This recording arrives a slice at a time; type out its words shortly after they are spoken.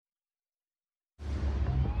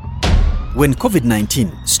When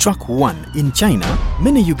COVID-19 struck Wuhan in China,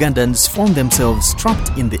 many Ugandans found themselves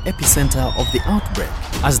trapped in the epicenter of the outbreak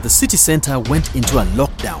as the city center went into a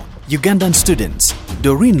lockdown. Ugandan students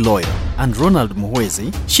Doreen Loyal and Ronald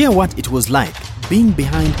Muhwezi share what it was like being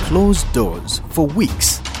behind closed doors for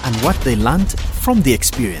weeks and what they learned from the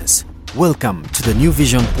experience. Welcome to the New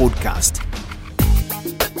Vision Podcast.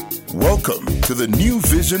 Welcome to the New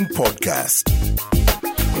Vision Podcast.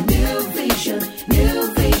 New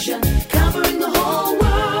Vision, covering the whole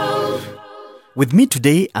world. With me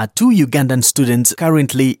today are two Ugandan students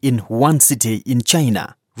currently in Wuhan City in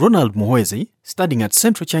China. Ronald Muhwezi, studying at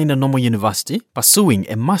Central China Normal University, pursuing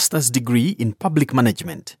a master's degree in public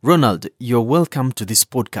management. Ronald, you're welcome to this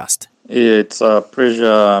podcast. It's a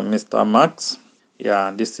pleasure, Mr. Max.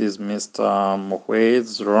 This is Mr.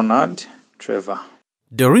 Muhwezi Ronald Trevor.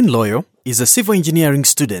 Doreen Loyo is a civil engineering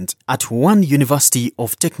student at Wuhan University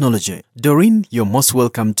of Technology. Doreen, you're most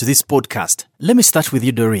welcome to this podcast. Let me start with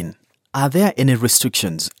you, Doreen. Are there any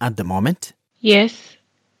restrictions at the moment? Yes,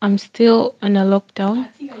 I'm still on a lockdown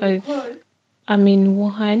because I'm in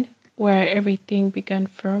Wuhan, where everything began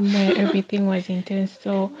from, where everything was intense.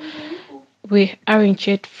 So we aren't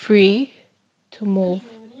yet free to move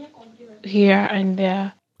here and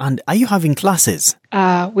there. And are you having classes?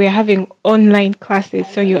 We're having online classes.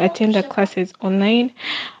 So you attend the classes online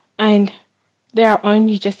and thereon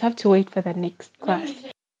you just have to wait for the next class.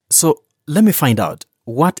 So let me find out,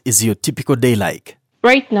 what is your typical day like?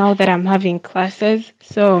 Right now that I'm having classes,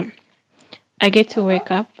 so I get to wake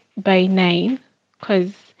up by 9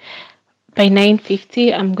 because by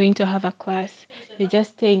 9:50 I'm going to have a class. You're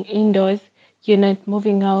just staying indoors, you're not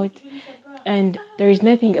moving out, and there is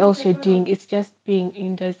nothing else you're doing. It's just being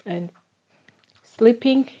indoors and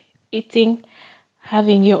sleeping, eating,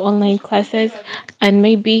 having your online classes, and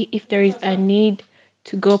maybe if there is a need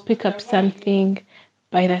to go pick up something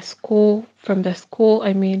by the school, from the school,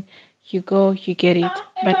 you go, you get it.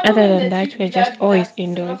 But other than that, we're just always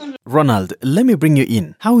indoors. Ronald, let me bring you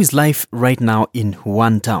in. How is life right now in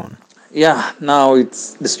Wuhan town? Now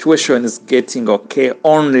the situation is getting okay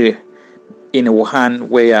only in Wuhan,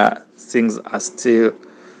 where things are still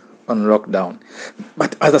on lockdown.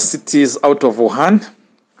 But other cities out of Wuhan,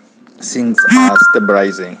 things are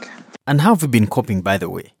stabilizing. And how have you been coping, by the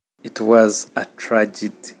way? It was a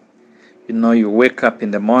tragedy. You wake up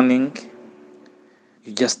in the morning,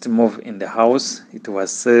 you just move in the house. It was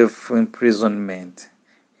self-imprisonment.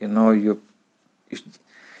 You're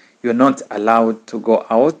not allowed to go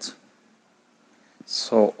out.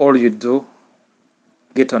 So all you do,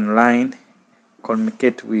 get online,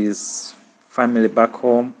 communicate with family back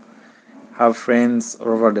home, have friends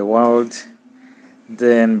all over the world.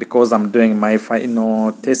 Then because I'm doing my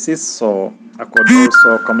final thesis, so I could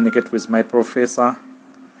also communicate with my professor,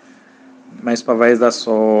 my supervisor,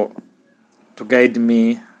 so to guide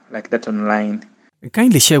me like that online.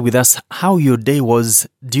 Kindly share with us how your day was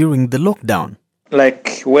during the lockdown.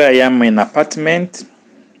 Like where I am in apartment,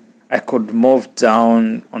 I could move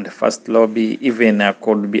down on the first lobby. Even I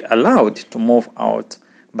could be allowed to move out.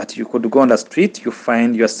 But you could go on the street, you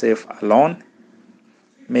find yourself alone.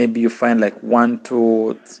 Maybe you find like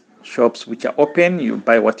 1-2 shops which are open. You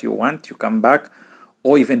buy what you want, you come back.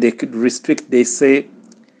 Or even they could restrict, they say,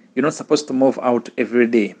 you're not supposed to move out every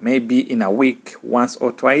day. Maybe in a week, once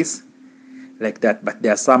or twice, like that. But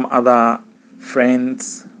there are some other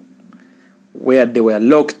friends where they were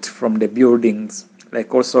locked from the buildings.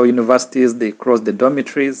 Like also universities, they closed the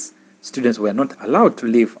dormitories. Students were not allowed to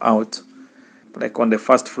leave out. Like on the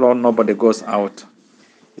first floor, nobody goes out.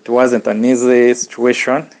 It wasn't an easy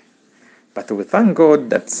situation, but we thank God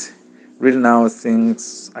that really now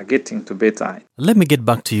things are getting to better. Let me get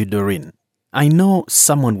back to you, Doreen. I know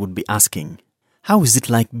someone would be asking, how is it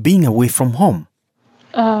like being away from home?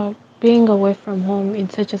 Being away from home in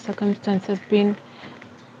such a circumstance has been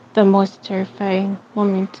the most terrifying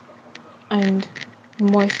moment and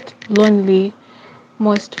most lonely,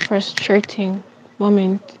 most frustrating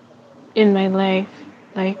moment in my life.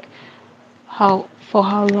 Like for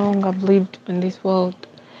how long I've lived on this world,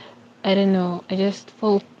 I don't know. I just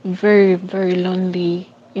felt very, very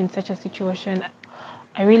lonely in such a situation.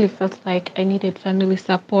 I really felt like I needed family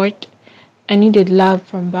support. I needed love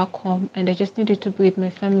from back home, and I just needed to be with my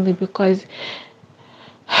family because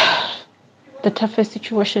the toughest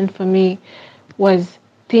situation for me was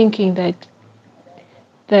thinking that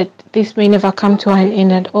this may never come to an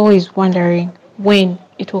end and always wondering when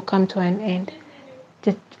it will come to an end.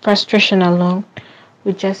 The frustration alone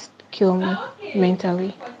would just kill me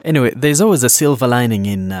mentally. Anyway, there's always a silver lining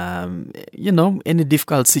in, any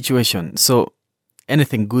difficult situation. So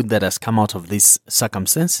anything good that has come out of this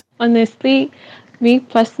circumstance? Honestly, Me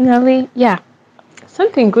personally, yeah,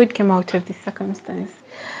 something good came out of this circumstance.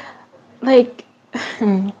 Like,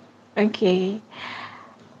 okay,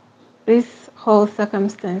 this whole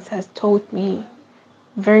circumstance has taught me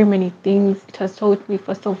very many things. It has taught me,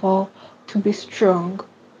 first of all, to be strong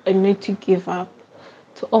and not to give up,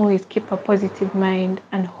 to always keep a positive mind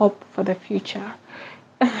and hope for the future.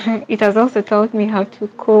 It has also taught me how to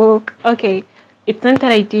cook. Okay, it's not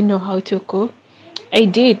that I didn't know how to cook. I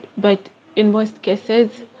did, but in most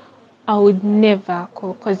cases, I would never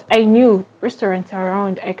cook because I knew restaurants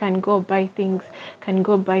around. I can go buy things, can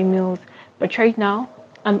go buy meals. But right now,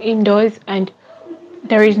 I'm indoors and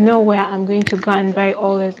there is nowhere I'm going to go and buy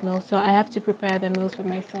all those meals. So I have to prepare the meals for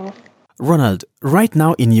myself. Ronald, right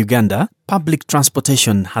now in Uganda, public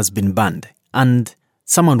transportation has been banned, and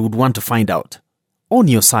someone would want to find out, on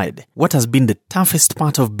your side, what has been the toughest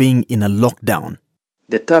part of being in a lockdown?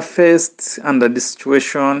 The toughest under this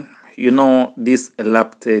situation, this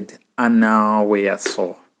erupted unaware,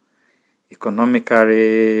 so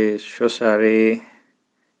economically, socially,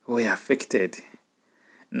 we are affected.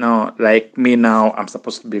 Now, like me now, I'm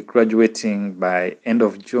supposed to be graduating by end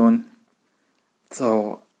of June.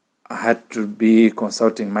 So I had to be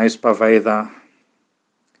consulting my supervisor,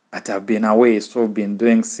 but I've been away, so I've been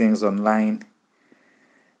doing things online.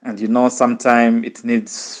 And sometimes it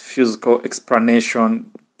needs physical explanation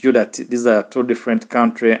due that these are two different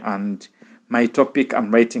countries, and my topic I'm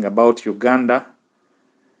writing about Uganda,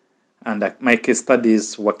 and my case study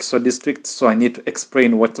is Wakiso district, so I need to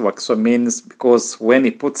explain what Wakiso means, because when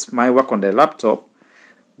he puts my work on the laptop,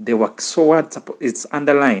 the Wakiso word it's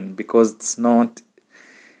underlined because it's not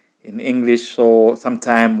in English, so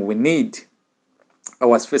sometimes I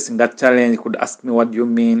was facing that challenge. He could ask me, what do you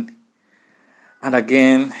mean? And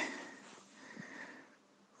again,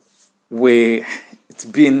 it's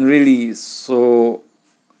been really so,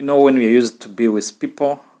 when we used to be with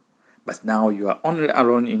people, but now you are only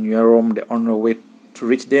alone in your room. The only way to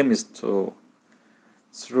reach them is through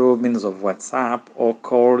means of WhatsApp or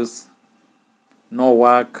calls. No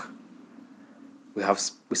work. We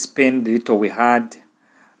spend the little we had.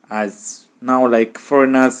 As now, like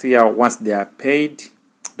foreigners here, once they are paid,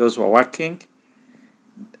 those who are working,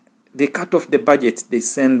 they cut off the budget. They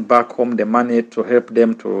send back home the money to help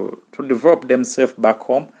them to develop themselves back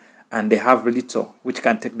home, and they have little, which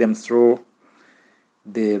can take them through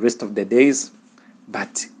the rest of the days.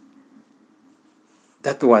 But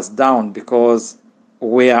that was down because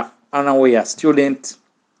we are unaware student.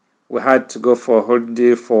 We had to go for a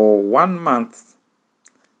holiday for 1 month,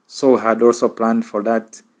 so we had also planned for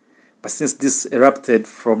that. But since this erupted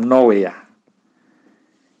from nowhere,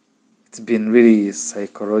 it's been really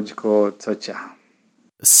psychological torture.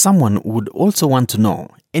 Someone would also want to know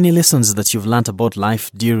any lessons that you've learned about life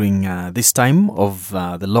during this time of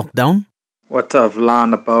the lockdown? What I've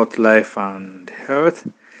learned about life and health,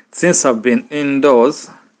 since I've been indoors,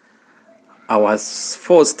 I was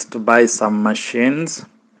forced to buy some machines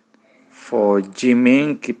for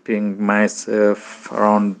gymming, keeping myself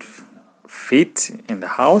around fit in the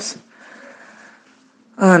house.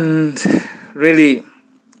 And really,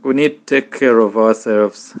 we need to take care of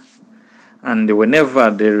ourselves. And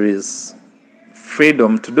whenever there is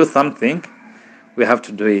freedom to do something, we have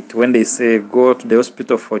to do it. When they say go to the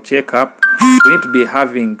hospital for checkup, we need to be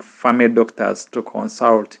having family doctors to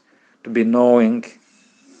consult, to be knowing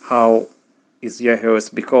how is your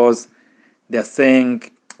health, because they're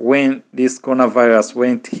saying when this coronavirus,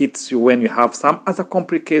 when it hits you, when you have some other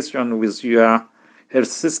complication with your health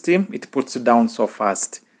system, it puts you down so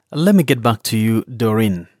fast. Let me get back to you,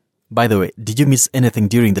 Doreen. By the way, did you miss anything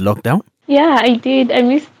during the lockdown? Yeah, I did. I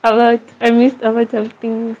missed a lot. I missed a lot of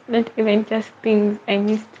things, not even just things. I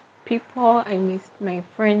missed people. I missed my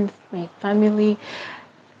friends, my family.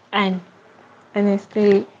 And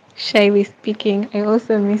honestly, shyly speaking, I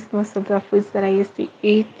also missed most of the foods that I used to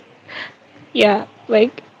eat. Yeah,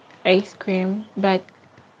 like ice cream. But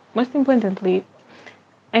most importantly,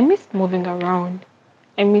 I missed moving around.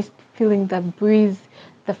 I missed feeling the breeze,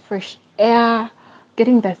 the fresh air,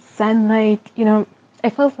 getting the sunlight. I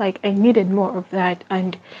felt like I needed more of that,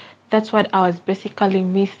 and that's what I was basically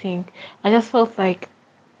missing. I just felt like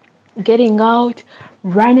getting out,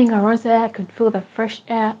 running around so that I could feel the fresh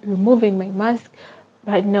air, removing my mask.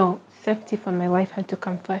 But no, safety for my life had to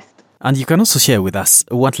come first. And you can also share with us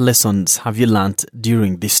what lessons have you learned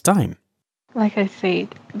during this time? Like I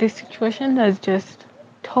said, this situation has just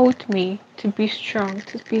taught me to be strong,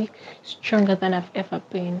 to be stronger than I've ever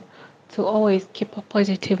been, to always keep a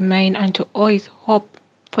positive mind and to always hope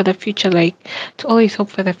for the future,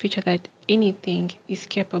 that anything is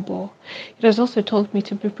capable. It has also taught me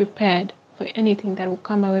to be prepared for anything that will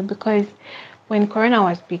come my way, because when Corona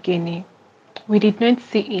was beginning, we did not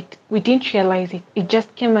see it. We didn't realize it. It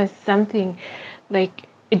just came as something like,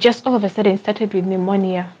 it just all of a sudden started with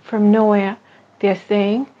pneumonia. From nowhere, they're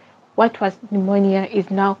saying what was pneumonia is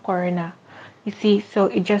now Corona. You see, so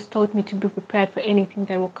it just taught me to be prepared for anything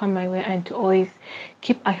that will come my way and to always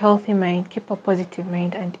keep a healthy mind, keep a positive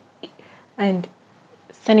mind, and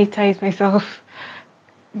sanitize myself,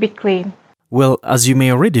 be clean. Well, as you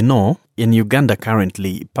may already know, in Uganda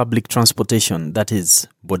currently, public transportation, that is,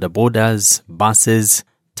 boda-bodas, buses,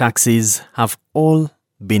 taxis, have all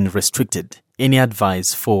been restricted. Any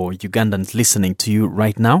advice for Ugandans listening to you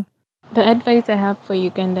right now? The advice I have for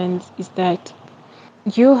Ugandans is that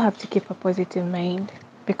you have to keep a positive mind,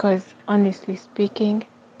 because honestly speaking,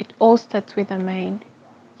 it all starts with the mind.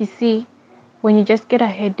 You see, when you just get a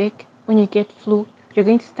headache, when you get flu, you're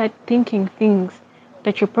going to start thinking things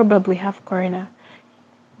that you probably have Corona.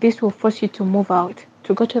 This will force you to move out,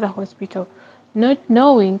 to go to the hospital, not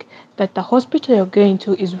knowing that the hospital you're going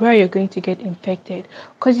to is where you're going to get infected.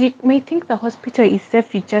 Because you may think the hospital is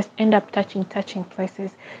safe, you just end up touching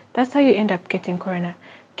places. That's how you end up getting Corona.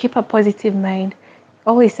 Keep a positive mind.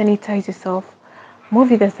 Always sanitize yourself. Move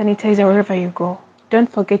with the sanitizer wherever you go.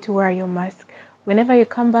 Don't forget to wear your mask. Whenever you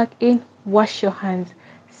come back in, wash your hands.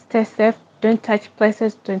 Stay safe. Don't touch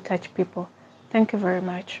places. Don't touch people. Thank you very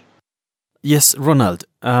much. Yes, Ronald,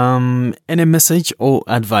 any message or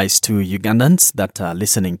advice to Ugandans that are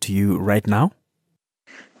listening to you right now?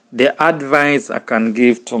 The advice I can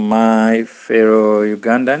give to my fellow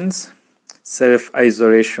Ugandans,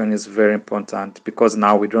 self-isolation is very important, because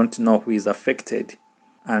now we don't know who is affected.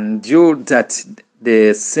 And due that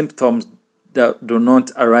the symptoms that do not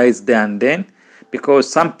arise there and then,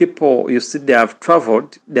 because some people, you see, they have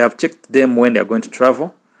traveled, they have checked them when they are going to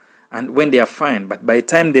travel, and when they are fine, but by the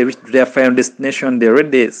time they reach their final destination, they're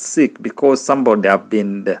already sick because somebody have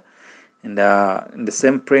been in the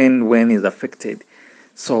same plane when is affected.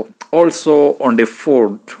 So also on the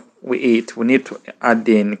food we eat, we need to add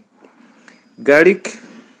in garlic,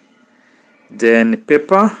 then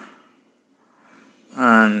pepper,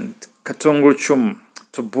 and katunguru chum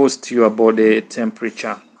to boost your body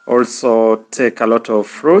temperature. Also take a lot of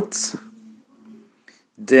fruits.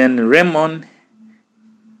 Then lemon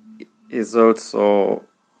is also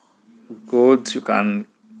good. You can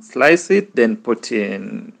slice it, then put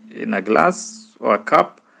in a glass or a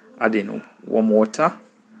cup, add in warm water.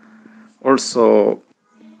 Also,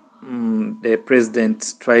 the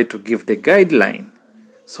president tried to give the guideline,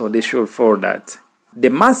 so they should follow that. The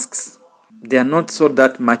masks, they are not so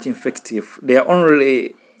that much effective. They are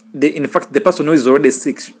only, in fact, the person who is already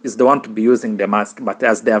sick is the one to be using the mask, but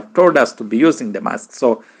as they have told us to be using the mask,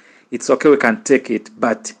 so it's okay, we can take it,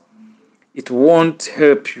 but it won't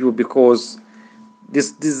help you, because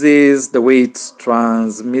this disease, the way it's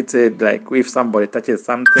transmitted, like if somebody touches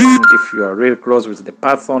something, if you are really close with the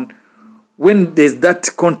person, when there's that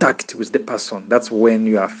contact with the person, that's when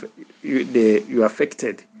you are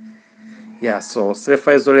affected. Yeah, so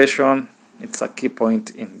self-isolation, it's a key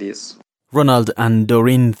point in this. Ronald and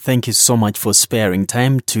Doreen, thank you so much for sparing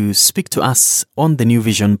time to speak to us on the New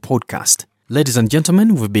Vision podcast. Ladies and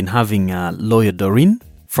gentlemen, we've been having lawyer Doreen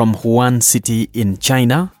from Wuhan City in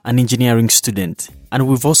China, an engineering student. And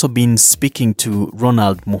we've also been speaking to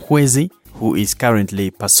Ronald Muhwezi, who is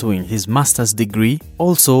currently pursuing his master's degree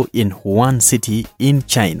also in Wuhan City in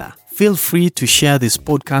China. Feel free to share this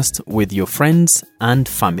podcast with your friends and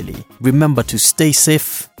family. Remember to stay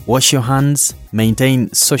safe, wash your hands,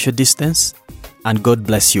 maintain social distance, and God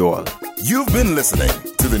bless you all. You've been listening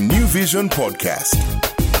to the New Vision Podcast.